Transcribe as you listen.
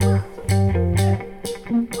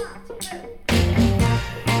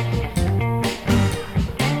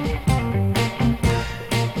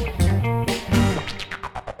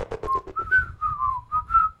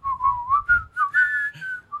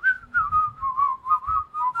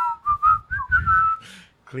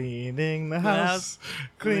Cleaning the house,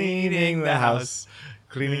 cleaning the house,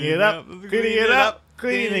 cleaning it up,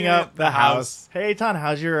 cleaning up the house. Hey, Ton,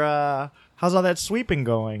 how's all that sweeping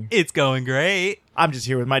going? It's going great. I'm just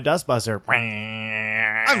here with my dustbuster.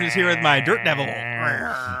 I'm just here with my dirt devil.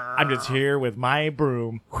 I'm just here with my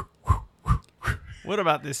broom. What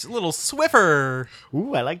about this little Swiffer?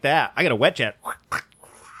 Ooh, I like that. I got a wet jet.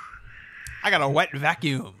 I got a wet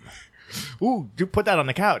vacuum. Ooh, dude, put that on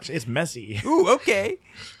the couch. It's messy. Ooh, okay.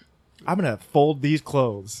 I'm going to fold these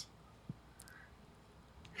clothes.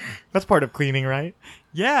 That's part of cleaning, right?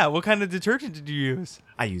 Yeah, what kind of detergent did you use?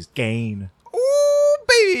 I used Gain. Ooh,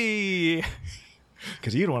 baby.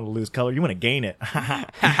 Because you don't want to lose color. You want to gain it.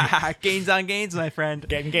 Gains on gains, my friend.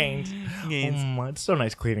 Getting gains. It's so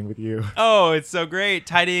nice cleaning with you. Oh, it's so great.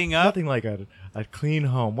 Tidying up. Nothing like a clean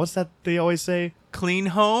home. What's that they always say? Clean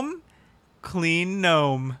home, clean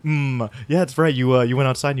gnome. Yeah, that's right. You went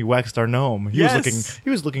outside and you waxed our gnome. He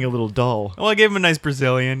was looking a little dull. Well, I gave him a nice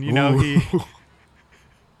Brazilian. You know,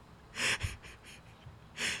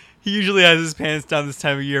 he usually has his pants down this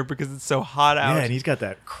time of year because it's so hot out. Yeah, and he's got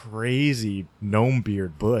that crazy gnome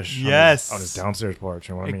beard bush. Yes. on his downstairs porch.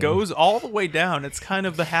 You know what I mean? It goes all the way down. It's kind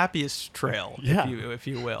of the happiest trail, Yeah. if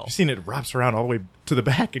you will. You've seen it wraps around all the way to the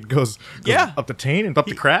back. It goes Yeah. up the taint and up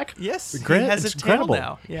the crack. Yes, It's he has it's a tail incredible.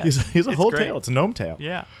 now. Yeah. He's a It's whole great. tail. It's a gnome tail.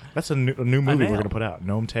 Yeah. That's a new movie we're nail. going to put out.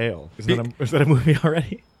 Gnome Tail. Is Be- that a movie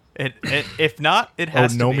already? It if not, it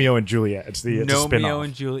has to be. Romeo and Juliet. It's a spin-off. Romeo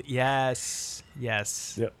and Juliet. Yes.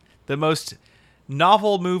 Yep. The most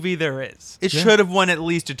novel movie there is. It Yeah. should have won at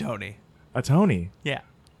least a Tony. A Tony. Yeah.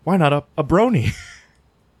 Why not a brony?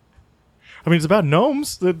 I mean, it's about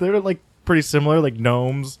gnomes. They're like pretty similar, like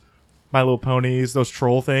gnomes, My Little Ponies, those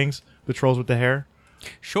troll things, the trolls with the hair.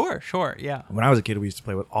 Sure, yeah. When I was a kid, we used to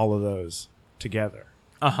play with all of those together.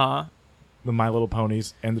 Uh-huh. The My Little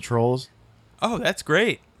Ponies and the trolls. Oh, that's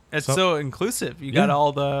great. It's so inclusive. You got Yeah.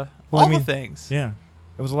 all the Well, I mean, the things. Yeah,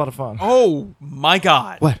 it was a lot of fun. Oh my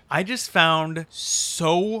God. What? I just found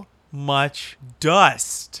so much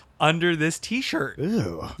dust under this t-shirt.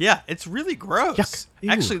 Ew. Yeah, it's really gross. Yuck. Ew.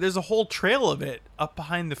 Actually, there's a whole trail of it up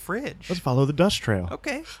behind the fridge. Let's follow the dust trail.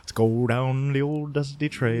 Okay. Let's go down the old dusty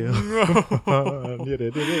trail.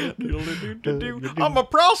 I'm a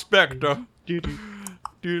prospector.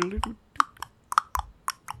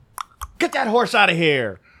 Get that horse out of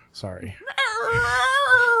here. Sorry.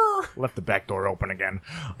 Left the back door open again.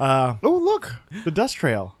 Oh, look. The dust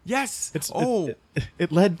trail. Yes.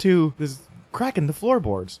 It led to this crack in the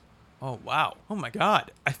floorboards. Oh, wow. Oh, my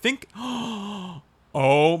God. I think...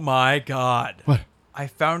 Oh, my God. What? I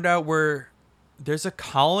found out where there's a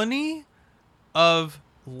colony of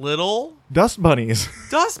little Dust bunnies.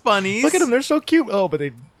 dust bunnies. Look at them. They're so cute. Oh, but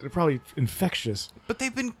they're probably infectious. But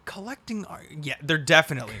they've been collecting... Yeah, they're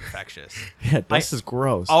definitely infectious. Yeah, dust is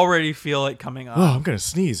gross. Already feel it coming up. Oh, I'm going to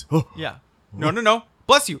sneeze. Oh, Yeah. No.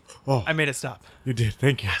 Bless you. Oh. I made it stop. you did.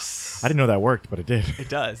 Thank you. Yes. I didn't know that worked, but it did. It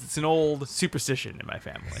does. It's an old superstition in my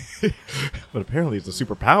family. But apparently it's a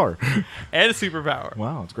superpower. And a superpower.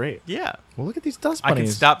 Wow, it's great. Yeah. Well, look at these dust I bunnies.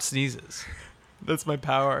 can stop sneezes. That's my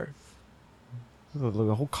power. There's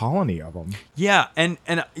a whole colony of them. Yeah, and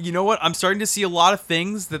you know what? I'm starting to see a lot of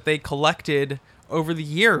things that they collected over the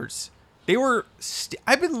years. They were...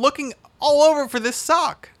 I've been looking all over for this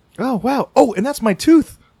sock. Oh, wow. Oh, and that's my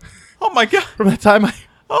tooth Oh, my God. from that time I...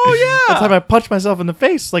 Oh, That time yeah. I punched myself in the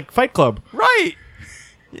face, like Fight Club. Right.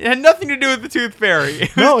 It had nothing to do with the Tooth Fairy.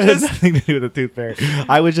 No, it had just- nothing to do with the tooth fairy.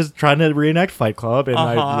 I was just trying to reenact Fight Club, and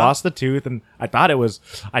I Uh-huh. lost the tooth, and I thought it was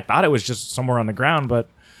just somewhere on the ground, but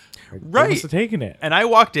I Right. must have taken it. And I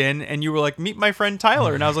walked in, and you were like, meet my friend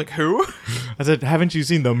Tyler. And I was like, who? I said, "Haven't you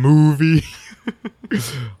seen the movie?"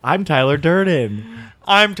 I'm Tyler Durden.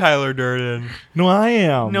 I'm Tyler Durden. No, I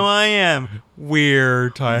am. No, I am. We're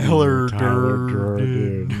Tyler Tyler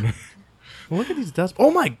Durden. Durden. Look at these dust.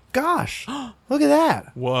 Oh my gosh! Look at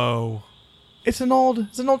that. Whoa. It's an old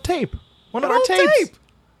tape. One of An our old tapes. tape.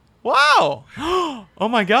 Wow. Oh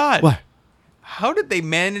my God. What? How did they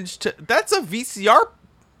manage to... That's a VCR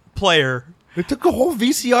player. They took the whole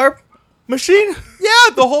VCR machine.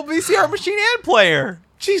 Yeah, the whole VCR machine and player.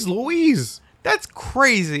 Jeez Louise. That's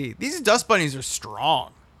crazy. These dust bunnies are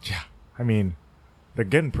strong. Yeah. I mean, they're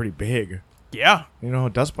getting pretty big. Yeah. You know how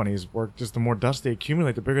dust bunnies work. Just the more dust they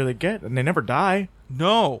accumulate, the bigger they get, and they never die.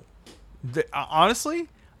 No. Honestly,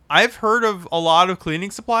 I've heard of a lot of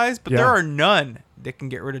cleaning supplies, but there Yeah. are none that can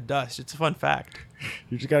get rid of dust. It's a fun fact.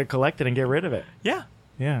 You just gotta collect it and get rid of it. Yeah.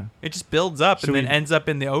 Yeah. It just builds up Should and then we- ends up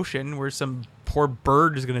in the ocean where some poor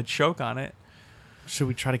bird is going to choke on it. Should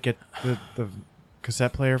we try to get the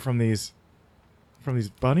cassette player from these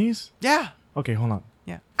bunnies? Yeah. Okay, hold on.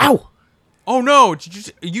 Yeah. Ow! Oh no!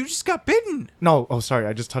 You just got bitten. No, oh sorry,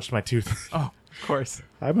 I just touched my tooth. Oh, of course.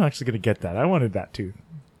 I'm actually gonna get that. I wanted that tooth.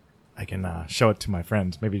 I can show it to my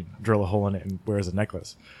friends. Maybe drill a hole in it and wear it as a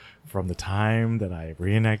necklace. From the time that I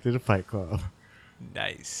reenacted a Fight Club.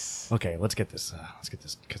 Nice. Okay, let's get this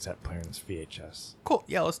cassette player in this VHS. Cool.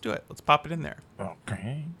 Yeah, let's do it. Let's pop it in there.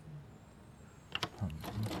 Okay.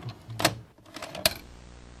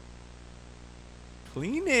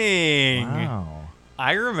 Cleaning. Wow.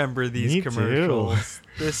 I remember these Me commercials.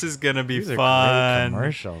 This is gonna be These are great fun.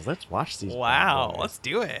 commercials. Let's watch these. Wow, bad boys. let's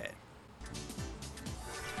do it.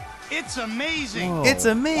 It's amazing. Whoa. It's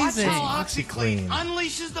Watch amazing. how OxyClean. OxyClean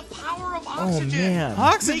unleashes the power of Oh oxygen. man.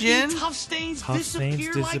 Oxygen. Making tough stains Tough disappear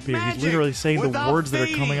stains like disappear. He's magic literally saying the without words that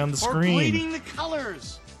are coming on the fading or screen. bleeding the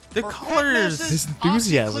colors. The For colors. pet His messes,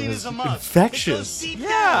 enthusiasm OxyClean is a must. infectious. It goes deep Yeah.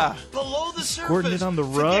 down below the Squirting surface it on the to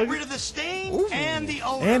rug. get rid of the stain Ooh. and the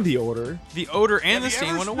odor. And the odor. The odor and Have the you stain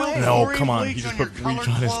ever went smelled away. it? No, Chlorine come on. bleach He just on put your bleach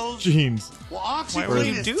on his colored clothes? jeans. Well, Why OxyClean would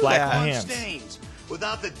you is do black that? on Hands. stains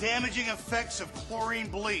without the damaging effects of chlorine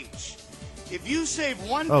bleach. If you save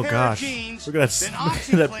one Oh pair gosh. of jeans, Look at that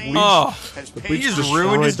then that OxyClean bleach. Oh, has The paid bleach He just you.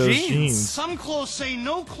 ruined his destroyed those jeans. Some clothes say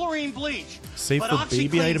no chlorine bleach. Safe but for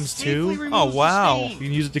baby OxyClean items, safely too? removes Oh, the wow. stain, You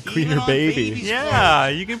can use it to clean even your on baby. baby's Yeah,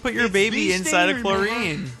 clothes. you can put your It's baby the inside stain of remover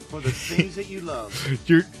chlorine. for the things that you love.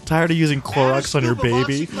 You're tired of using Add a Clorox on your scoop of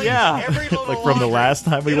baby? OxyClean Yeah. to every load of Like from the laundry. last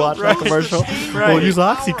time we It'll watched that bruise the commercial? stain Right. We'll use with the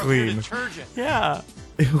power of your OxyClean. detergent. Yeah.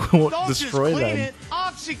 It won't Don't destroy just clean them. it,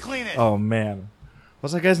 OxyClean it. Oh man.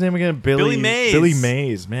 What's that guy's name again? Billy Mays. Billy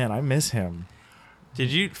Mays. Man, I miss him. Did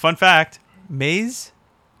you? Fun fact: maize,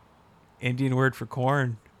 Indian word for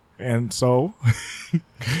corn. And so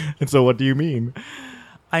and so what do you mean?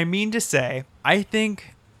 I mean to say, I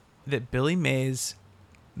think that Billy Mays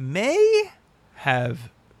may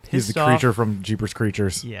have He's pissed the off. creature from Jeepers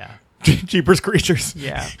Creatures. Yeah. Jeepers Creatures.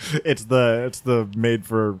 Yeah. It's the made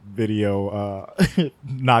for video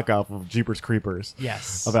knockoff of Jeepers Creepers.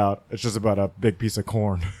 Yes. It's just about a big piece of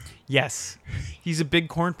corn. Yes. He's a big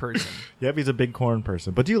corn person. Yep, he's a big corn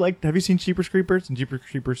person. But have you seen Jeepers Creepers and Jeepers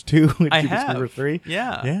Creepers 2 and I Jeepers have. Creepers 3?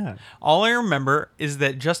 Yeah. Yeah. All I remember is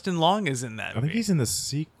that Justin Long is in that. I think movie. he's in the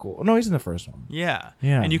sequel. No, he's in the first one. Yeah.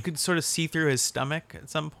 Yeah. And you could sort of see through his stomach at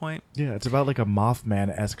some point. Yeah, it's about like a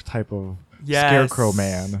Mothman-esque type of Yes. scarecrow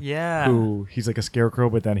man. Yeah. Who he's like a scarecrow,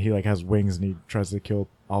 but then he like has wings and he tries to kill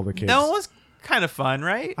all the kids. That one was kind of fun,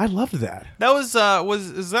 right? I loved that. That was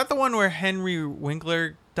is that the one where Henry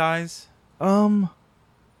Winkler dies? I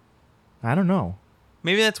don't know.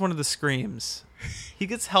 Maybe that's one of the screams. He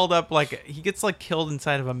gets held up he gets killed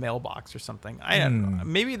inside of a mailbox or something. I don't know.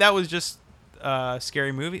 Maybe that was just a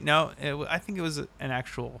scary movie. No, I think it was an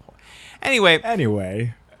actual.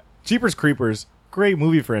 Anyway, Jeepers Creepers, great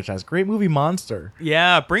movie franchise, great movie monster.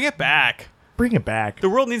 yeah, bring it back. Bring it back. The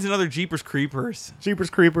world needs another Jeepers Creepers. Jeepers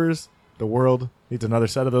Creepers, the world needs another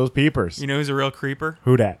set of those peepers. You know who's a real creeper?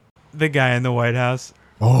 Who dat? The guy in the White House.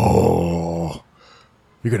 Oh,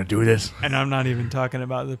 you gonna do this? And I'm not even talking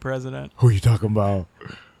about the president. Who you talking about?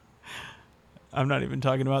 I'm not even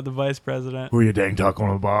talking about the vice president. Who you dang talking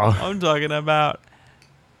about? I'm talking about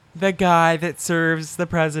the guy that serves the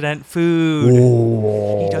president food.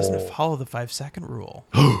 Oh. He doesn't follow the 5-second rule.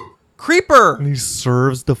 Creeper! And he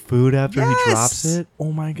serves the food after he Yes. drops it.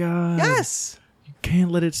 Oh my god! Yes! You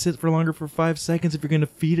can't let it sit for longer for 5 seconds if you're gonna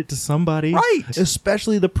feed it to somebody. Right.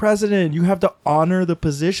 Especially the president. You have to honor the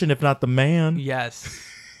position, if not the man. Yes.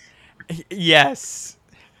 Yes.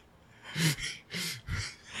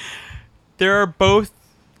 There are both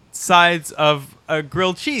sides of a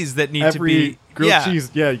grilled cheese that need to Every be grilled cheese,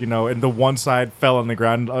 and the one side fell on the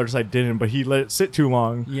ground, the other side didn't, but he let it sit too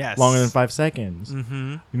long. Yes. Longer than 5 seconds.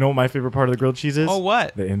 Mm-hmm. You know what my favorite part of the grilled cheese is? Oh,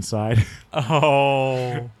 what? The inside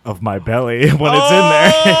Oh. of my belly when it's in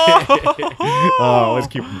there. Oh, I always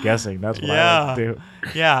keep them guessing. That's what I like to do.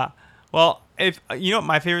 Yeah. Well, if you know what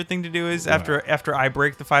my favorite thing to do is after I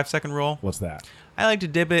break the 5-second rule, What's that? I like to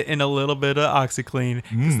dip it in a little bit of OxyClean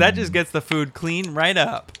because that just gets the food clean right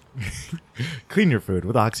up. Clean your food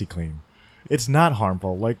with OxyClean. It's not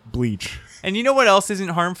harmful, like bleach. And you know what else isn't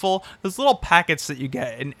harmful? Those little packets that you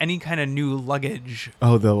get in any kind of new luggage.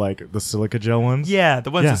 Oh, the silica gel ones? Yeah,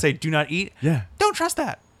 the ones Yeah. that say "Do not eat." Yeah. Don't trust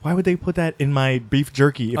that. Why would they put that in my beef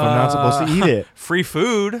jerky if I'm not supposed to eat it? Free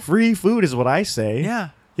food. Free food is what I say. Yeah.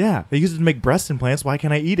 Yeah. They use it to make breast implants. Why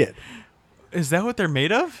can't I eat it? Is that what they're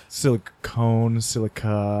made of? Silicone,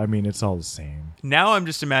 silica. I mean, it's all the same. Now I'm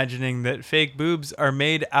just imagining that fake boobs are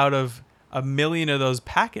made out of a million of those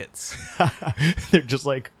packets. They're just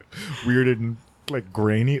like weird and like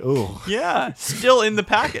grainy. Oh. Yeah, still in the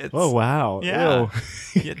packets. Oh, wow. Yeah.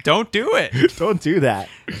 Ew. Yeah, don't do it. Don't do that.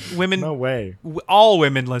 Women, No way. all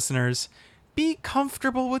women listeners, Be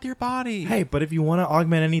comfortable with your body. Hey, but if you want to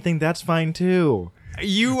augment anything, that's fine too.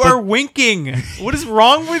 You are winking. What is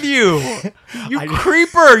wrong with you? You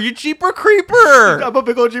creeper. You cheaper creeper. I'm a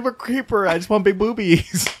big old Jeeper creeper. I just want big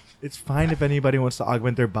boobies. It's fine if anybody wants to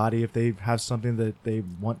augment their body if they have something that they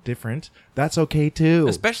want different. That's okay too.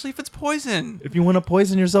 Especially if it's poison. If you want to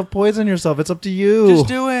poison yourself. It's up to you. Just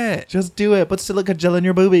do it. Just do it. Put silica gel in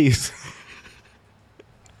your boobies.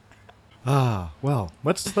 Well,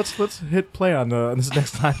 let's hit play on this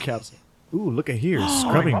next time capsule. Ooh, look at here,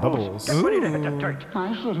 scrubbing bubbles. Get ready to hit the dirt.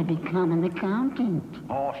 I should have become an accountant.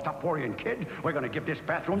 Oh, stop worrying, kid. We're going to give this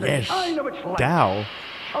bathroom the Yes, shine of its light. Dow.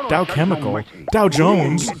 Oh, Dow Dow Chemical. Mighty. Dow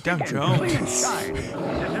Jones. Dow Jones.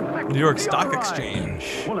 New York Stock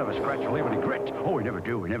Exchange. We'll never scratch or leave any grit. Oh, we never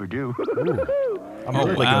do. We never do. I'm Oh,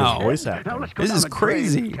 really wow. liking his voice Now acting. let's go This down is the drain.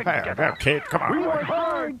 crazy. Take it together. Kid, come We on. work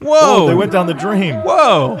hard. Whoa. Oh, they went down the drain.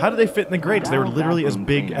 Whoa. How did they fit in the grates? They were literally as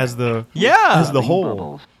big as the Yeah. as the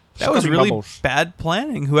hole. That was Scrubbing really bubbles. bad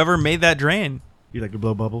planning. Whoever made that drain. You like to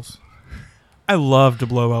blow bubbles? I love to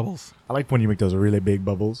blow bubbles. I like when you make those really big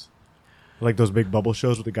bubbles. I like those big bubble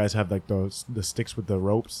shows where the guys have like the sticks with the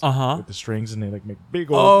ropes, with the strings, and they like make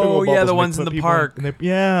big old. big old yeah, bubbles, the and they ones in put the people park. And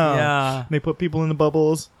yeah. Yeah. And they put people in the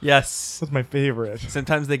bubbles. Yes. That's my favorite.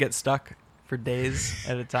 Sometimes they get stuck for days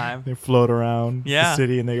at a time. They float around Yeah. the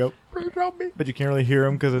city and they go, "Please help me," but you can't really hear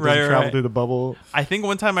them because it doesn't Right, travel right. through the bubble. I think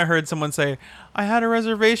one time I heard someone say, I had a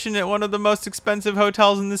reservation at one of the most expensive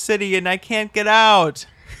hotels in the city and I can't get out.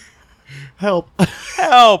 Help!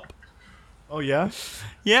 Help. Oh yeah.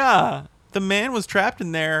 Yeah. The man was trapped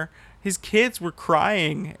in there. His kids were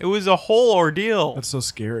crying. It was a whole ordeal. That's so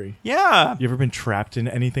scary. Yeah. You ever been trapped in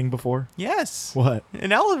anything before? Yes. What?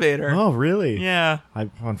 An elevator. Oh, really? Yeah.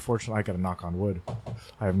 Unfortunately, I got to knock on wood.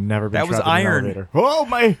 I have never been That was trapped in an iron. elevator. Oh,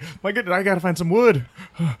 my goodness, I got to find some wood.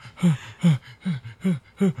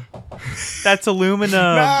 That's aluminum.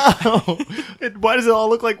 No! Why does it all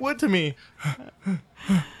look like wood to me?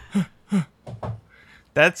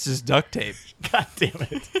 That's just duct tape. God damn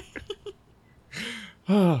it.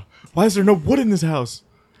 Why is there no wood in this house?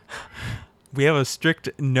 We have a strict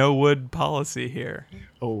no wood policy here.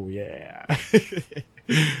 Oh, yeah.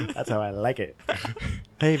 That's how I like it.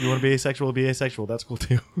 Hey, if you want to be asexual, be asexual. That's cool,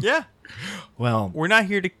 too. Yeah. Well, We're not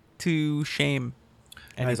here to shame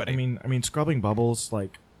guys, anybody. I mean, scrubbing bubbles,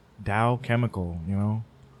 like Dow Chemical, you know?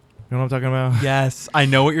 You know what I'm talking about? Yes, I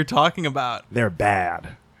know what you're talking about. They're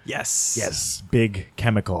bad. Yes. Yes, big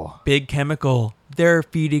chemical. Big chemical. They're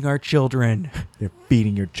feeding our children. They're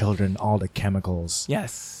feeding your children all the chemicals.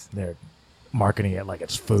 Yes. They're marketing it like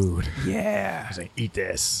it's food. Yeah. Saying, eat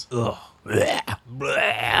this. Ugh. Blech.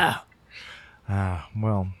 Blech.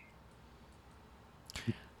 Well,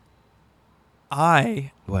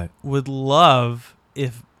 I what? would love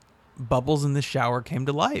if bubbles in the shower came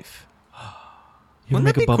to life. You Wouldn't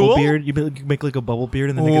make that a be bubble cool? beard. You make like a bubble beard,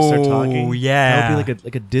 and then they can start talking. Oh, yeah. that would be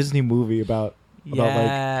like a Disney movie about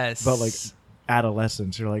Yes. like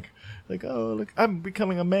adolescence. You're like oh look, I'm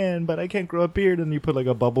becoming a man, but I can't grow a beard. And you put like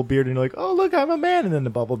a bubble beard, and you're like, oh look, I'm a man. And then the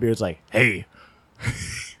bubble beard's like, hey. And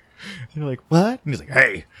you're like, what? And he's like,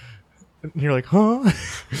 hey. And you're like, huh?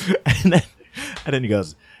 and then he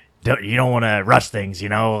goes, you don't want to rush things, you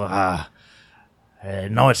know. I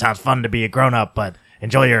know it sounds fun to be a grown up, but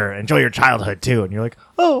enjoy your childhood too. And you're like,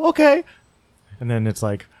 oh, okay. And then it's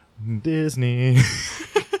like Disney.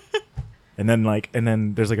 and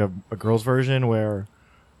then there's like a girl's version where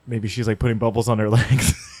maybe she's like putting bubbles on her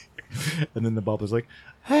legs. And then the bubble's like,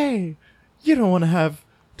 hey, you don't want to have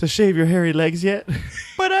to shave your hairy legs yet.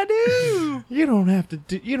 But I do. You don't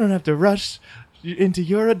have to rush into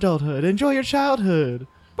your adulthood. Enjoy your childhood.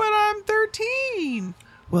 But I'm 13.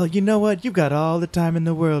 Well, you know what? You've got all the time in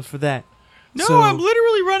the world for that. No, So- I'm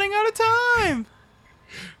literally running out of time.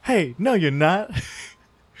 Hey, no, you're not.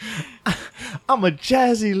 I'm a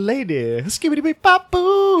jazzy lady. Skibbity beep pop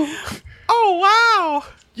boo. Oh, wow.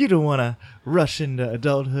 You don't want to rush into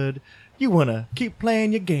adulthood. You want to keep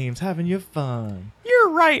playing your games, having your fun. You're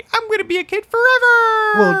right. I'm going to be a kid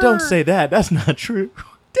forever. Well, don't say that. That's not true.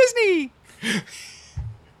 Disney.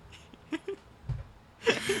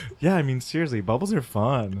 Yeah, I mean, seriously, bubbles are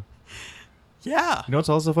fun. Yeah. You know what's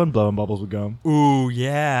also fun? Blowing bubbles with gum. Ooh,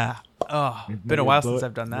 yeah. Oh, been a while Blow since it,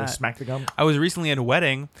 I've done you that. Smack the gum. I was recently at a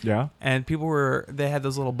wedding, Yeah. and they had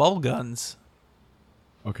those little bubble guns.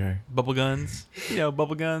 Okay. Bubble guns. You know,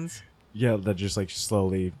 bubble guns. Yeah, that just like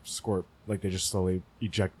slowly squirt, like they just slowly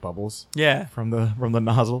eject bubbles Yeah. from the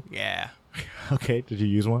nozzle. Yeah. Okay, did you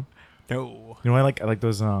use one? No. You know, I like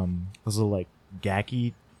those little like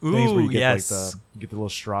gacky things where you Ooh, get yes. like you get the little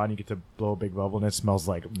straw and you get to blow a big bubble and it smells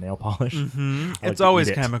like nail polish. Mm-hmm. I like It's to always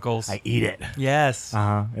eat it. chemicals. I eat it. Yes.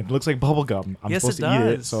 It looks like bubble gum. I'm Yes, supposed it to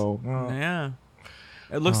eat it, does. so Yeah.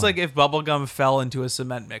 It looks like if bubblegum fell into a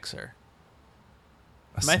cement mixer.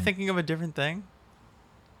 Am I thinking of a different thing?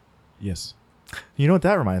 Yes. You know what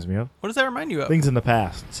that reminds me of? What does that remind you of? Things in the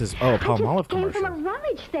past. It says, "Oh, Palmolive Came from a commercial."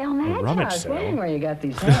 rummage sale, man. A rummage I was wondering sale. where you got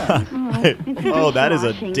these hands. Oh, that is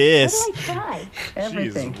a Dishwashing. diss. What do I try?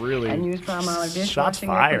 Everything. really- And use Palmolive dishwashing Shots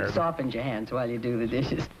liquid fired. softens your hands while you do the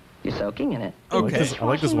dishes. You're soaking in it. I like Okay. this, I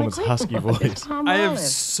like this woman's husky It's voice. I have Palmolive.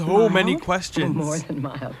 so many Mild? questions. More than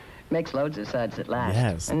mild. Makes loads of suds at last.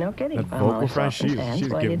 Yes. And no kidding. That vocal Palmolive fry, softens hands she's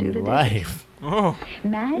while you giving do me the dishes. life. Oh,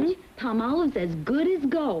 Madge, Palmolive's as good as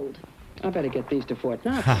gold. I better get these to Fort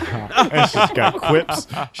Knox. And she's got quips.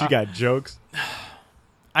 She got jokes.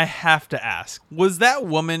 I have to ask. Was that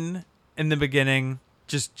woman in the beginning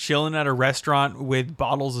just chilling at a restaurant with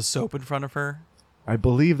bottles of soap in front of her? I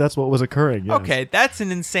believe that's what was occurring. Yes. Okay, that's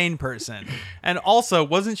an insane person. And also,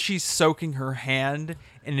 wasn't she soaking her hand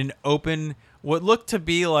in an open, what looked to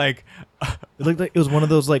be like, It looked like it was one of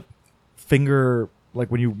those like finger,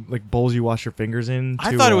 like when you like bowls you wash your fingers in.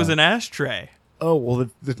 I to, thought it was an ashtray. Oh well,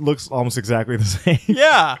 it looks almost exactly the same.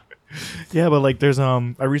 Yeah. Yeah, but like there's I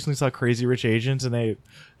recently saw Crazy Rich Asians and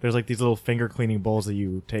there's like these little finger cleaning bowls that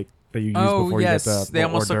you use Oh, before yes. you get the They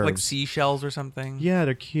almost hors look like d'oeuvres. seashells or something. Yeah,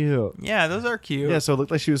 they're cute. Yeah, those are cute. Yeah, so it looked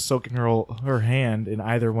like she was soaking her hand in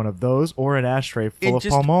either one of those or an ashtray full in of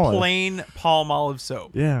just Palmolive. plain Palmolive soap.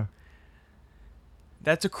 Yeah.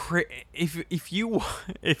 That's a if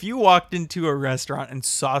you walked into a restaurant and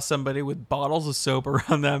saw somebody with bottles of soap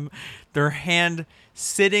around them, their hand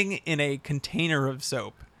sitting in a container of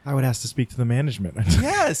soap. I would ask to speak to the management.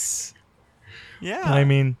 Yes. Yeah. I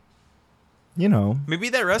mean, you know, maybe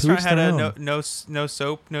that restaurant each had their a own. no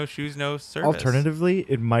soap, no shoes, no service. alternatively,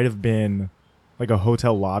 it might have been like a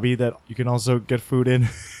hotel lobby that you can also get food in.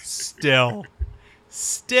 Still,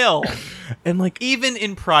 And like, even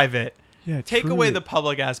in private, yeah, take truly. away the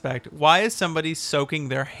public aspect. Why is somebody soaking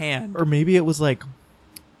their hand? Or maybe it was like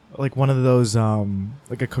one of those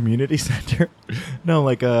like a community center. No,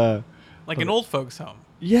 like a Like an old folks' home.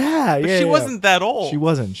 yeah, But yeah. she yeah. wasn't that old. She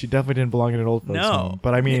wasn't. She definitely didn't belong in an old folks No. home.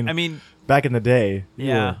 But I mean, back in the day,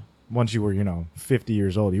 Yeah. once you were 50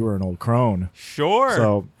 years old, you were an old crone. Sure.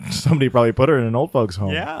 So somebody probably put her in an old folks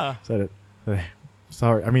home. Yeah. Said it.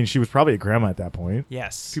 Sorry. I mean, she was probably a grandma at that point.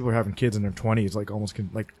 Yes. People are having kids in their 20s, like almost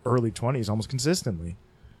like early 20s, almost consistently.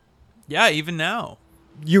 Yeah, even now.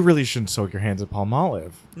 You really shouldn't soak your hands in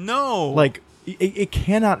Palmolive. No. Like, it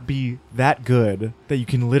cannot be that good that you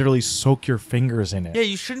can literally soak your fingers in it. Yeah,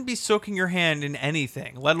 you shouldn't be soaking your hand in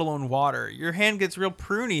anything, let alone water. Your hand gets real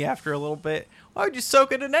pruny after a little bit. Why would you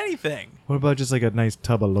soak it in anything? What about just like a nice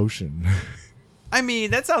tub of lotion? I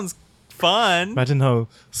mean, that sounds fun. Imagine how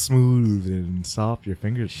smooth and soft your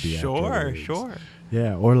fingers would be. Sure, afterwards. sure.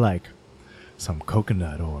 Yeah, or like some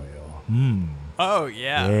coconut oil. Oh,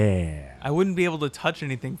 yeah. Yeah. I wouldn't be able to touch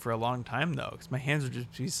anything for a long time, though, because my hands would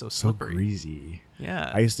just be so So slippery. greasy.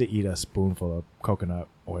 Yeah. I used to eat a spoonful of coconut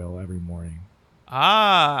oil every morning.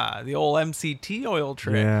 Ah, the old MCT oil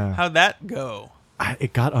trick. Yeah. How'd that go?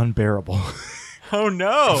 It got unbearable. Oh,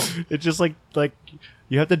 no. It's just like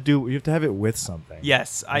you have to have it with something.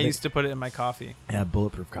 Yes, I think- used to put it in my coffee. Yeah,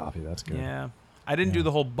 bulletproof coffee. That's good. Yeah. I didn't do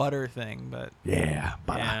the whole butter thing, but Yeah.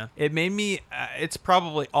 But yeah. It made me, it's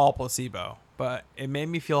probably all placebo, but it made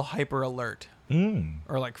me feel hyper alert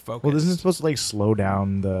or like focused. Well, isn't it supposed to like slow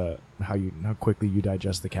down how quickly you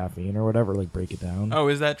digest the caffeine or whatever, like break it down? Oh,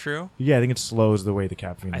 is that true? Yeah, I think it slows the way the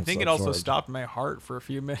caffeine. I is think it also absorbed. stopped my heart for a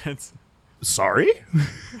few minutes. Sorry,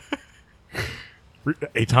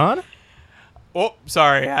 Eitan? Oh,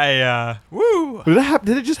 sorry. Woo.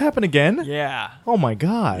 Did it just happen again? Yeah. Oh my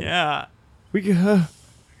god. Yeah. We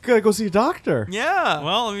gotta go see a doctor. Yeah.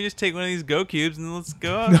 Well, let me just take one of these Go Cubes and let's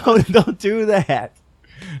go. No, don't do that.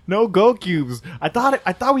 No Go Cubes. I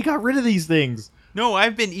thought we got rid of these things. No,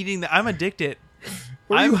 I've been eating I'm addicted.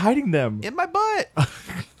 Where are you I'm hiding them? in my butt.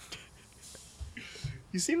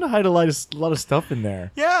 You seem to hide a lot of stuff in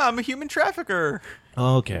there. Yeah, I'm a human trafficker.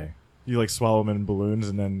 Oh, okay. You like swallow them in balloons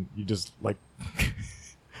and then you just like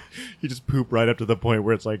you just poop right up to the point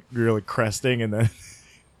where it's like you're like cresting and then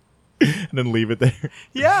and then leave it there.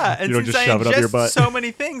 Yeah, and You don't since just I shove it up your ingest butt. so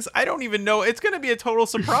many things, I don't even know. It's going to be a total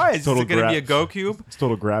surprise. Total Is it going to be a grab. Go Cube? It's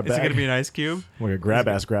total grab Is it bag. going to be an ice cube? like a grab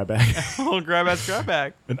bag. A little grab ass grab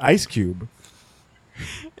bag. An ice cube.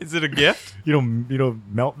 Is it a gift? You don't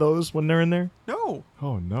melt those when they're in there? No.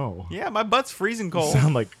 Oh no. Yeah, my butt's freezing cold.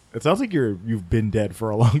 It sounds like you've been dead for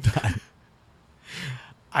a long time.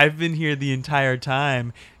 I've been here the entire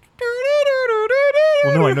time.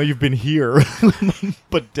 Well, no, I know you've been here,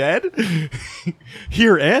 but dead.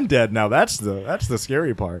 Here and dead. Now that's the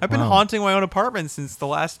scary part. I've been Wow. haunting my own apartment since the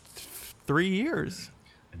last 3 years.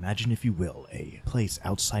 Imagine, if you will, a place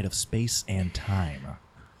outside of space and time.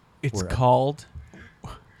 It's Where- called.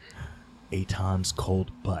 Aton's cold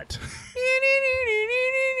butt.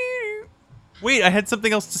 Wait, I had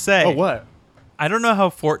something else to say. Oh, what? I don't know how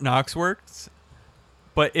Fort Knox works,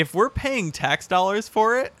 but if we're paying tax dollars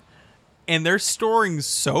for it and they're storing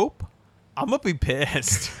soap, I'm gonna be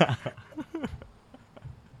pissed.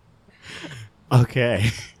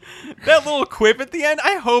 Okay. That little quip at the end,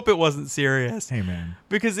 I hope it wasn't serious. Hey, man.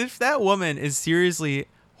 Because if that woman is seriously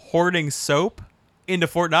hoarding soap into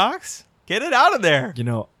Fort Knox, get it out of there. You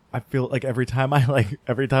know, I feel like every time I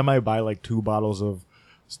buy like 2 bottles of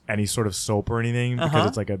any sort of soap or anything because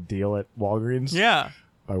it's like a deal at Walgreens. Yeah.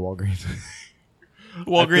 By Walgreens.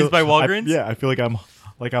 Walgreens by Walgreens? I feel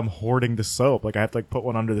like I'm hoarding the soap. Like I have to like put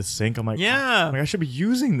one under the sink. I'm like, Yeah. I'm like, I should be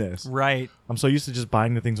using this. Right. I'm so used to just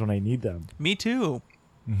buying the things when I need them. Me too.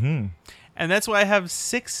 Mm-hmm. And that's why I have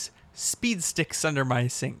 6 speed sticks under my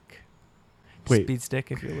sink. Wait. Speed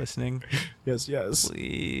stick, if you're listening. Yes, yes.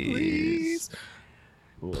 Please.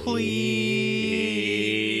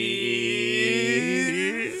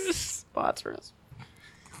 Please. Sponsor us.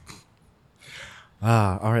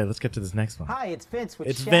 All right, let's get to this next one. Hi, it's Vince with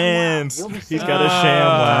It's ShamWow. Vince. You'll be He's seeing got a me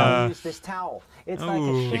ShamWow. use this towel. It's like a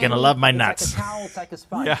Ooh. You're gonna love my it's nuts. Like a towel, it's like a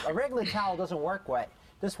sponge. Yeah. A regular towel doesn't work wet.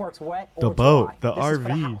 This works wet The or boat, dry. the This is for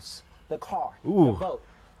RV. house, the car, Ooh. the boat,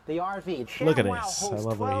 the RV. Look at ShamWow this. I holds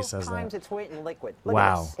love the way he 12 says that. times its weight in liquid. Look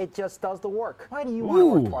Wow. at this. It just does the work. Why do you want to Ooh.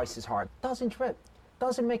 work twice as hard? Doesn't trip.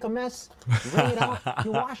 Doesn't make a mess. Wring it out.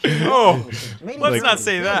 You wash it. Oh, Made in let's Germany. not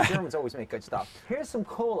say You know that. Germans always make good stuff. Here's some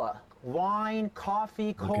cola. Wine,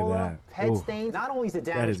 coffee, cola, that. pet Ooh. stains. Not only is the is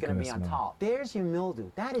damage going gonna to be on smell. top, there's your mildew.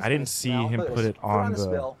 That is I didn't gonna see smell. him Look at put this. it on the the-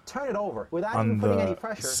 spill. Turn it over without on even putting the any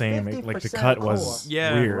pressure. same, like the 50% cut color. was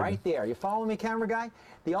Yeah. weird. Right there. You follow me, camera guy?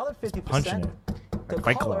 The other 50%, punching it. the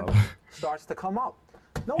Fight color Club. starts to come up.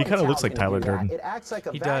 No He other kinda looks towel's like gonna Tyler do that. Durden. It acts like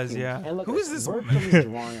a He vacuum. does, yeah. And look Who at is this? Mercury's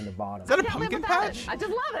drawing on the bottom. Is that a pumpkin patch? I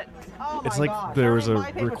just love it. Oh It's my like God. there was Carry a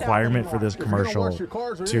my paper towel requirement for anymore. this commercial wash your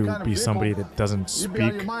cars or any to kind of be vehicle, somebody that doesn't you'd be out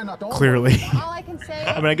of speak your mind not to own one. clearly. All I can say.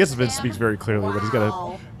 I mean, I guess Vince Sam, speaks very clearly, but he's got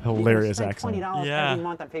wow. a hilarious You spend accent. $20 Yeah. every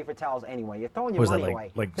month on paper towels anyway. You're throwing your Was that money like-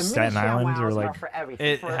 away. like The Staten mini Island or ShamWows like- are for everything.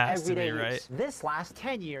 It for has to be, everyday right? use. This lasts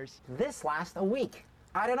 10 years. This lasts a week.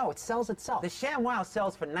 I don't know. It sells itself. The ShamWow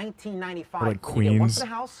sells for $19.95. Or like You get one Queens, for the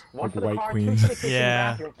house, one like for the white car, Queens. two for the kitchen Yeah.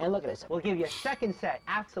 and bathroom. And look at this. We'll give you a second set.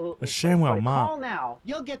 Absolutely. A ShamWow free. mop. Call now.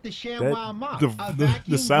 You'll get the That- ShamWow mop. the- a the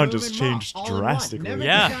vacuum sound just grooming changed mop, all in one. drastically. Never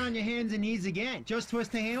Yeah. get down on your hands and knees again. Just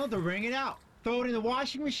twist the handle to wring it out. Throw it in the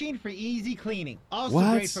washing machine for easy cleaning. Also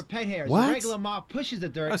What? great for pet hairs. What? A regular mop pushes the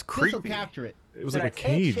dirt. That's This'll creepy. capture it. It was So like a that's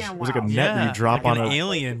 8 cage. It was like a ShamWows. net that Yeah, you drop like on an a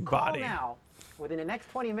alien Call body. now. Within the next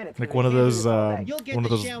 20 minutes. like we're one of gonna those hand you all day. You'll get one of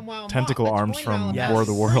the those ShamWow mop, tentacle a arms from $20 War of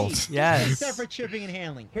the free. Worlds. Yes. Separate shipping and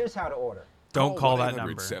handling. Here's how to order. Don't call that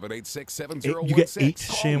number. 786-7016. You get 8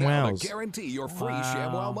 Call now to ShamWows. guarantee your free Wow.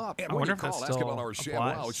 ShamWow mop. And I when wonder you if that call, ask still about our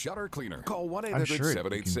applies. ShamWow shutter cleaner. Call I'm sure it-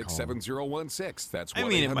 1-800-706-7016. That's I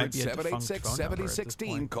mean, it might be a 1-800-786-7016.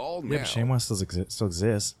 defunct Call Yeah, now. but ShamWow still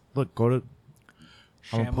exists. Look, go to.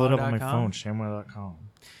 I'm gonna pull it up on my ShamWow.com? phone. ShamWow.com.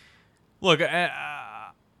 Look,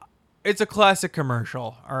 it's a classic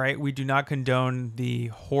commercial. All right, we do not condone the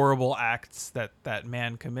horrible acts that that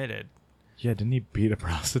man committed. Yeah, didn't he beat a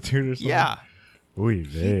prostitute or something? Yeah, Oy he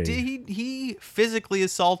vey. did. He physically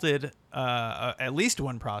assaulted at least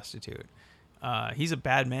one prostitute. He's a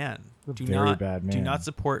bad man. Do very not, bad Do man. not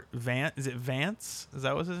support Vance. Is it Vance? Is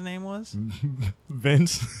that what his name was?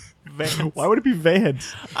 Vince. Vance. Why would it be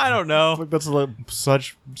Vance? I don't know. Like that's like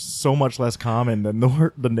so much less common than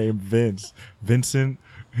the name Vince. Vincent.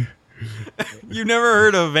 You never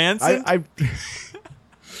heard of Vancent?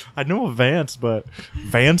 I know of Vance, but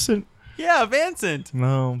Vancent? Yeah, Vancent.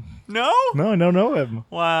 No, No? I don't know him.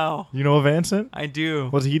 Wow. You know of Vancent? I do.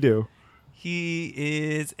 What does he do? He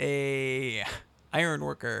is a iron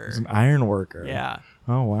worker. He's an iron worker. Yeah.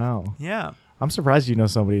 Oh wow. Yeah. I'm surprised you know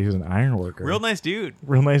somebody who's an iron worker. Real nice dude.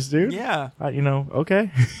 Real nice dude. Yeah.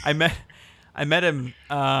 Okay. I met him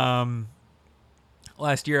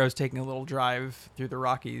last year. I was taking a little drive through the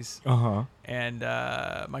Rockies Uh-huh. and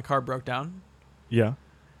my car broke down. Yeah.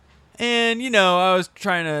 And, I was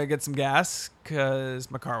trying to get some gas because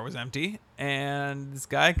my car was empty. And this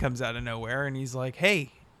guy comes out of nowhere and he's like,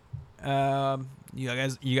 hey, you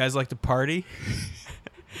guys like to party?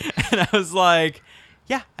 And I was like,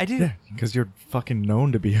 yeah, I do. Yeah, because you're fucking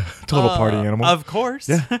known to be a total party animal. Of course.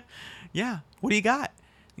 Yeah. Yeah. What do you got?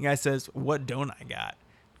 The guy says, what don't I got?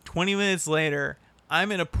 20 minutes later,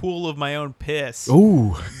 I'm in a pool of my own piss.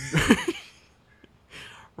 Ooh.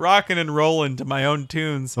 Rocking and rolling to my own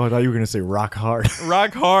tunes. Oh, I thought you were gonna say rock hard.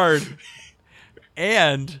 Rock hard.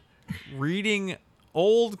 And reading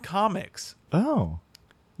old comics. Oh.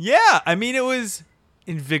 Yeah, I mean, it was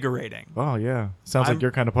invigorating. Oh yeah. Sounds like your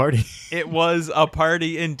kind of party. It was a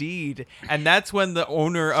party indeed. And that's when the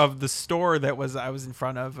owner of the store I was in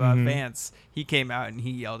front of, Vance, he came out and he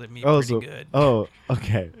yelled at me pretty good. Oh,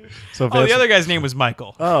 okay. So Oh, the other guy's name was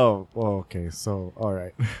Michael. Oh, well, okay. So, all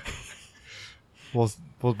right. well,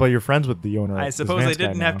 but you're friends with the owner. I this suppose I Vance guy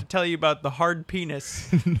didn't have now. to tell you about the hard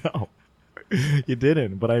penis. No, you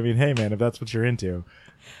didn't. But I mean, hey, man, if that's what you're into,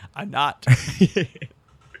 I'm not.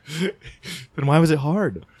 then why was it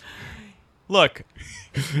hard? Look,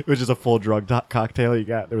 It was just a full drug cocktail. You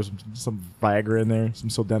got there was some Viagra in there, some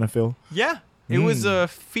sildenafil, yeah, it was a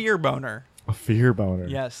fear boner. a fear boner.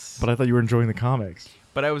 Yes. But I thought you were enjoying the comics.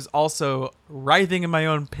 But I was also writhing in my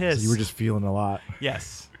own piss. So you were just feeling a lot.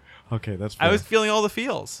 Yes. Okay, that's fair. I was feeling all the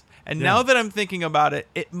feels. And Yeah. now that I'm thinking about it,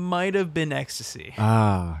 it might have been ecstasy.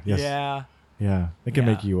 Ah, yes. Yeah. Yeah. It can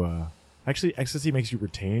Yeah. make you actually ecstasy makes you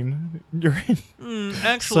retain urine.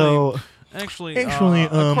 Actually, So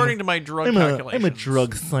according to my drug calculations. I'm a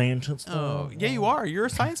drug scientist. Oh, yeah, you are. You're a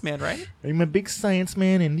science man, right? I'm a big science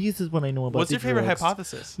man, and this is what I know about. What's the your favorite drugs.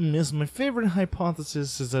 hypothesis? Yes, my favorite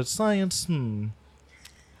hypothesis is that science. And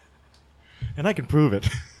I can prove it.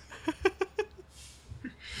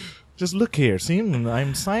 Just look here. See,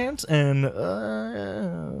 I'm science, and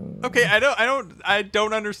Okay, I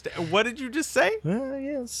don't understand. What did you just say?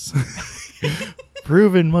 yes,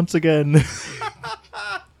 proven once again.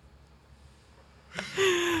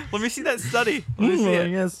 Let me see that study. Let me see it.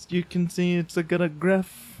 Yes, you can see it's got a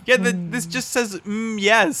graph. Yeah, this just says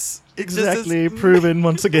yes. It just says, Exactly, proven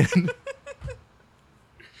once again.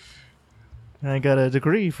 I got a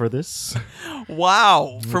degree for this.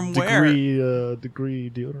 Wow, from where? Degree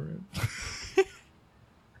deodorant.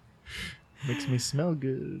 Makes me smell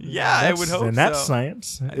good. Yeah, I would hope And that's so.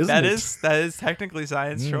 science, isn't That it? is technically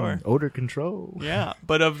science, sure. Odor control. Yeah,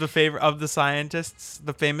 but of the scientists,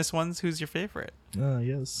 the famous ones, who's your favorite? Ah,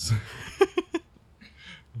 yes.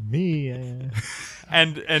 Me.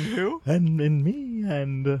 And who? And me.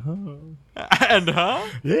 And And huh?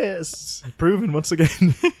 yes. Proven once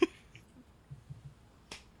again.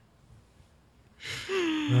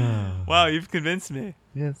 Wow, you've convinced me.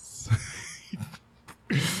 Yes.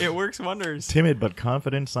 It works wonders. Timid but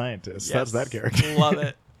confident scientist. Yes, That's that character. Love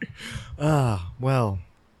it. Well,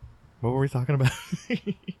 what were we talking about?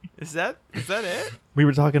 Is that it? We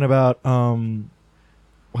were talking about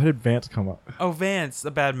why did Vance come up? Oh, Vance,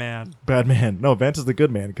 the bad man. Bad man. No, Vance is the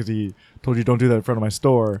good man because he told you don't do that in front of my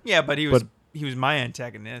store. Yeah, but he was my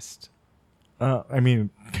antagonist. I mean,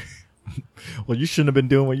 well, you shouldn't have been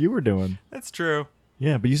doing what you were doing. That's true.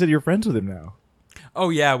 Yeah, but you said you're friends with him now. Oh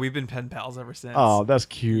yeah, we've been pen pals ever since. Oh, that's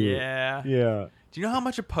cute. Yeah. Yeah. Do you know how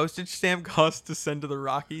much a postage stamp costs to send to the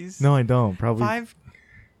Rockies? No, I don't. Probably 5.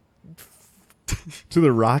 to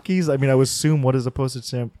the Rockies. I mean, I would assume what is a postage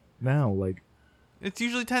stamp now? Like, It's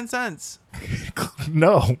usually 10 cents.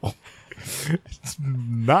 no, it's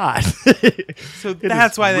not. So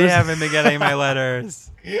that's why they haven't been getting my letters.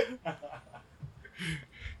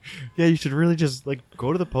 Yeah, you should really just like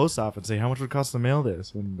go to the post office and say how much would it cost to mail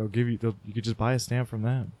this, and they'll give you. You could just buy a stamp from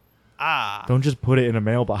them. Don't just put it in a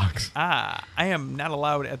mailbox. I am not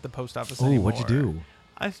allowed at the post office Oh, anymore. what'd you do?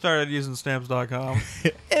 I started using stamps.com.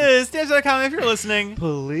 Stamps.com if you're listening.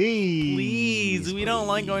 Please, we don't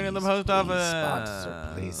like going to the post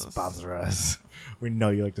office. Please sponsor us. We know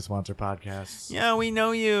you like to sponsor podcasts. Yeah, we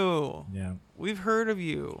know you. Yeah. We've heard of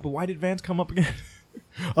you. But why did Vance come up again?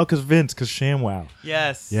 Oh, because ShamWow.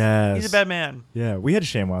 Yes. Yes. He's a bad man. Yeah, we had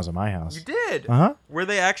ShamWows at my house. You did? Uh-huh. Were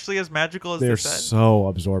they actually as magical as They're they said? so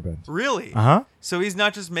absorbent. Really? Uh-huh. So he's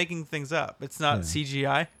not just making things up. It's not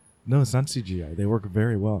CGI? No, it's not CGI. They work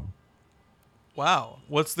very well. Wow.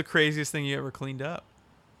 What's the craziest thing you ever cleaned up?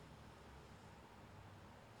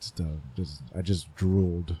 I just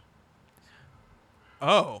drooled.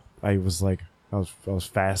 Oh. I was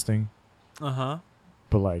fasting, Uh-huh.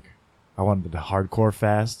 but like I wanted to hardcore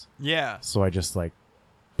fast. Yeah. So I just like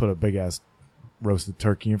put a big ass roasted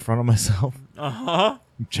turkey in front of myself. Uh-huh.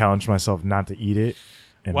 Challenged myself not to eat it.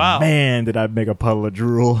 And Wow. man, did I make a puddle of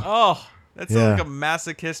drool. Oh, that's Yeah. like a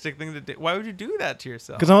masochistic thing to do. Why would you do that to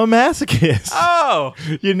yourself? Because I'm a masochist. Oh,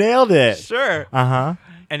 You nailed it. sure. Uh-huh.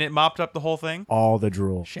 And it mopped up the whole thing? All the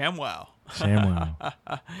drool. ShamWow. ShamWow.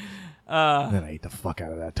 Then I ate the fuck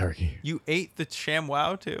out of that turkey. You ate the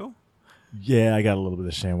ShamWow too? Yeah, I got a little bit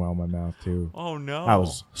of ShamWow in my mouth too. Oh no. I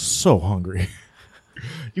was so hungry.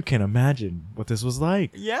 You can't imagine what this was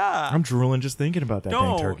like. Yeah. I'm drooling just thinking about that dang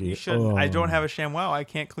No, turkey. you shouldn't. I don't Oh. have a ShamWow. I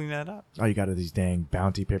can't clean that up. Oh, you got these dang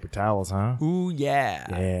Bounty paper towels, huh? Ooh, yeah.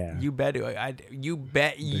 Yeah. You bet. You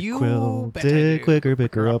bet. You Quill bet. I dig do. quicker,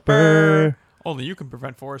 picker upper Only you can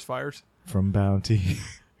prevent forest fires. from Bounty.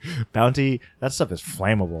 Bounty, that stuff is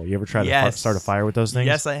flammable. You ever try to Yes. start a fire with those things?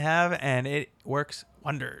 Yes, I have, and it works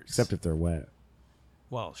wonders. Except if they're wet.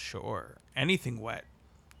 Well, sure. Anything wet.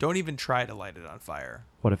 Don't even try to light it on fire.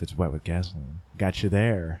 What if it's wet with gasoline? Got you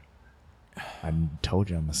there. I told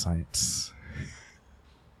you I'm a science.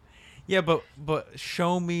 Yeah, but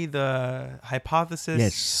show me the hypothesis.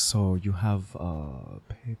 Yes, so you have a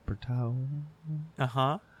paper towel,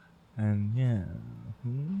 Uh-huh. and yeah.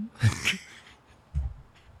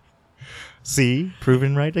 See?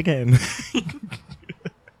 Proven right again.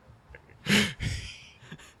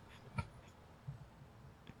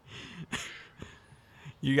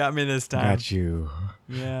 You got me this time. Got you.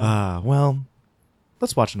 Yeah. Well,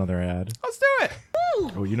 let's watch another ad. Let's do it.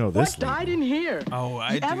 Oh, you know this. What died in here? Oh,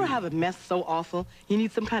 I You do. ever have a mess so awful you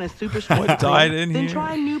need some kind of super strength? What died in then here?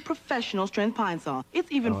 try new professional strength pine Sol.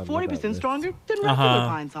 It's even Oh, I love 40% that stronger than regular Uh-huh.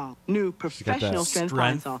 pine Sol. New got that professional strength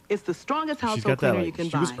pine strength. Sol. It's the strongest She's household got that. cleaner you Like, can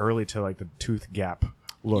she buy. was early to like the tooth gap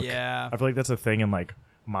look. Yeah. I feel like that's a thing in like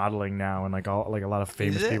modeling now, and like all like a lot of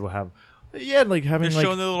famous it? people have. Yeah, like having They're like.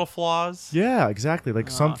 showing the little flaws. Yeah, exactly. Like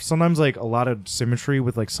sometimes like a lot of symmetry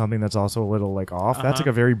with like something that's also a little like off. That's like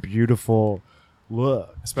a very beautiful look.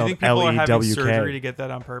 Do you Spelled think people are having surgery to Lewk. get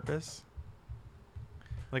that on purpose?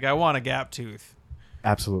 Like, I want a gap tooth.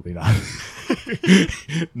 Absolutely not.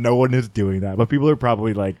 No one is doing that, but people are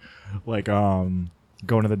probably like going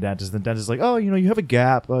to the dentist. The dentist is like, oh, you have a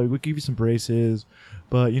gap. We'll give you some braces,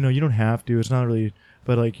 but you don't have to. It's not really.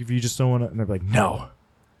 But like if you just don't want to, and they're like, no,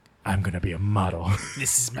 I'm gonna be a model.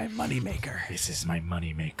 This is my moneymaker. This is my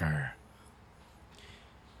money maker.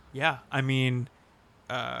 Yeah, I mean,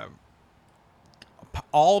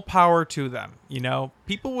 all power to them.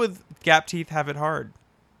 People with gap teeth have it hard.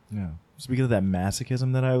 Yeah. Speaking of that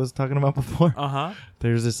masochism that I was talking about before, Uh-huh.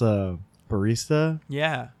 there's this barista,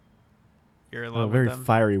 Yeah. You're in a love very with them.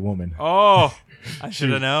 fiery woman. Oh, I should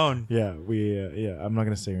have known. Yeah, I'm not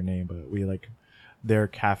gonna say her name, but we like their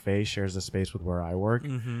cafe shares a space with where I work,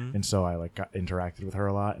 and so I like interacted with her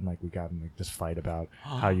a lot, and like we got in like this fight about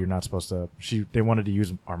how you're not supposed to. They wanted to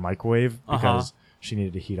use our microwave because she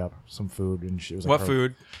needed to heat up some food, and she was like, What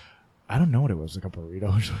food? I don't know what it was, like a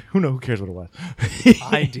burrito. Who cares what it was?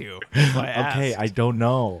 I do. That's why I Okay, asked. I don't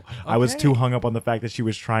know. I was Okay. too hung up on the fact that she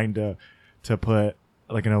was trying to put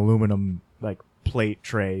like an aluminum like plate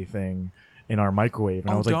tray thing in our microwave,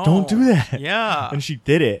 and I was like, "Don't do that." Yeah. and she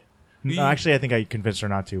did it. You- No, actually, I think I convinced her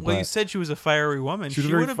not to. Well, but you said she was a fiery woman. She was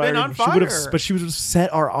very would have been on She would have, fire. but she would have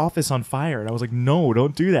set our office on fire, and I was like, "No,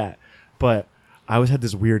 don't do that." But I always had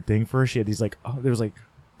this weird thing for her. She had these like, there was like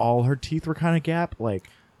all her teeth were kind of gap, like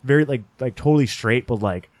very like totally straight, but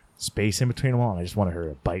like space in between them all. And I just wanted her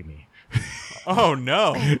to bite me. Oh,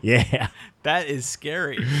 no. Yeah. That is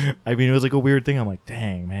scary. I mean, it was like a weird thing. I'm like,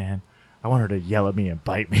 dang, man. I want her to yell at me and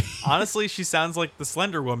bite me. Honestly, she sounds like the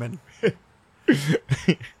Slender Woman.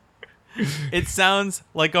 It sounds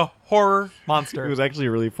like a horror monster. It was actually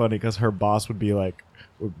really funny because her boss would be like,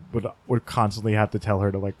 would constantly have to tell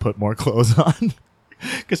her to like put more clothes on.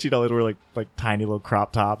 Because she'd always wear like tiny little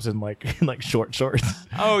crop tops and like short shorts.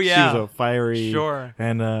 Oh, yeah. She was a fiery Sure.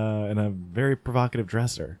 and a very provocative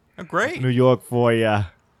dresser. Oh, great. New York for ya.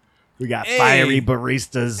 We got Hey. fiery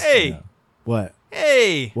baristas. Hey. Yeah. What?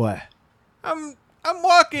 Hey, What? I'm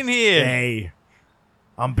walking here. Hey.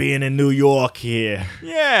 I'm being in New York here.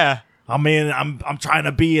 Yeah. I'm trying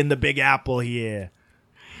to be in the Big Apple here.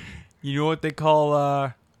 You know what they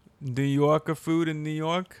call New Yorker food in New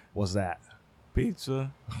York? What's that?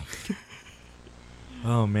 Pizza.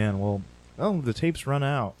 Oh man, well, the tapes run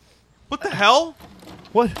out. What the hell?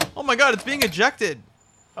 What? Oh my god, it's being ejected.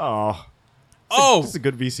 Oh. Oh, This is a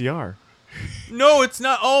good VCR. no, it's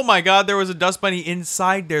not. Oh my god, there was a dust bunny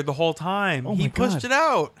inside there the whole time. Oh He my pushed God. it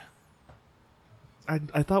out.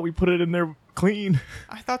 I thought we put it in there clean.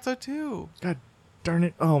 I thought so too. God darn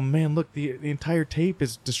it. Oh man, look, the entire tape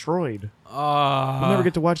is destroyed. We'll We'll never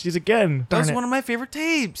get to watch these again. That Darn was it. one of my favorite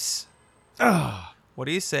tapes. What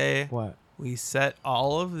do you say? What? We set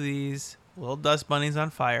all of these little dust bunnies on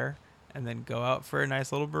fire and then go out for a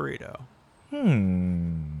nice little burrito.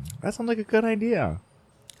 That sounds like a good idea.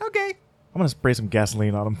 Okay. I'm gonna spray some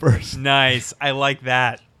gasoline on them first. Nice. I like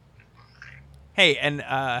that. Hey, and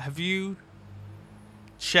have you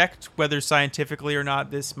checked whether scientifically or not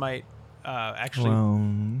this might actually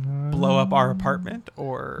blow up our apartment,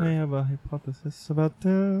 or I have a hypothesis about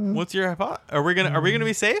that. what's your hypothesis? Are we gonna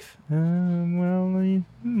be safe?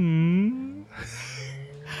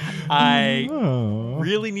 I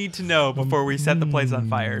really need to know before we set the place on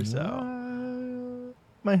fire. So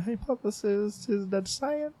my hypothesis is that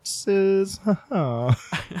science is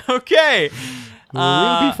okay.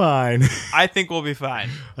 we'll be fine. I think we'll be fine.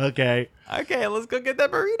 Okay. Okay, let's go get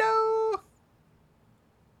that burrito.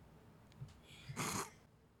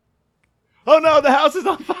 Oh no, the house is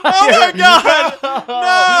on fire! Oh my god!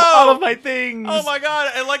 No! All of my things! Oh my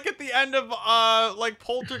god! And like at the end of like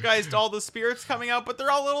Poltergeist, all the spirits coming out, but they're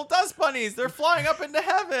all little dust bunnies. They're flying up into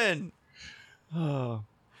heaven. Oh.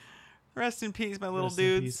 Rest in peace, my little Rest in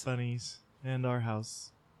dudes. peace, bunnies. And our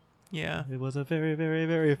house. Yeah. It was a very, very,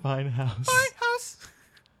 very fine house. Fine house.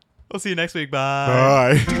 We'll see you next week.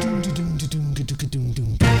 Bye. Bye.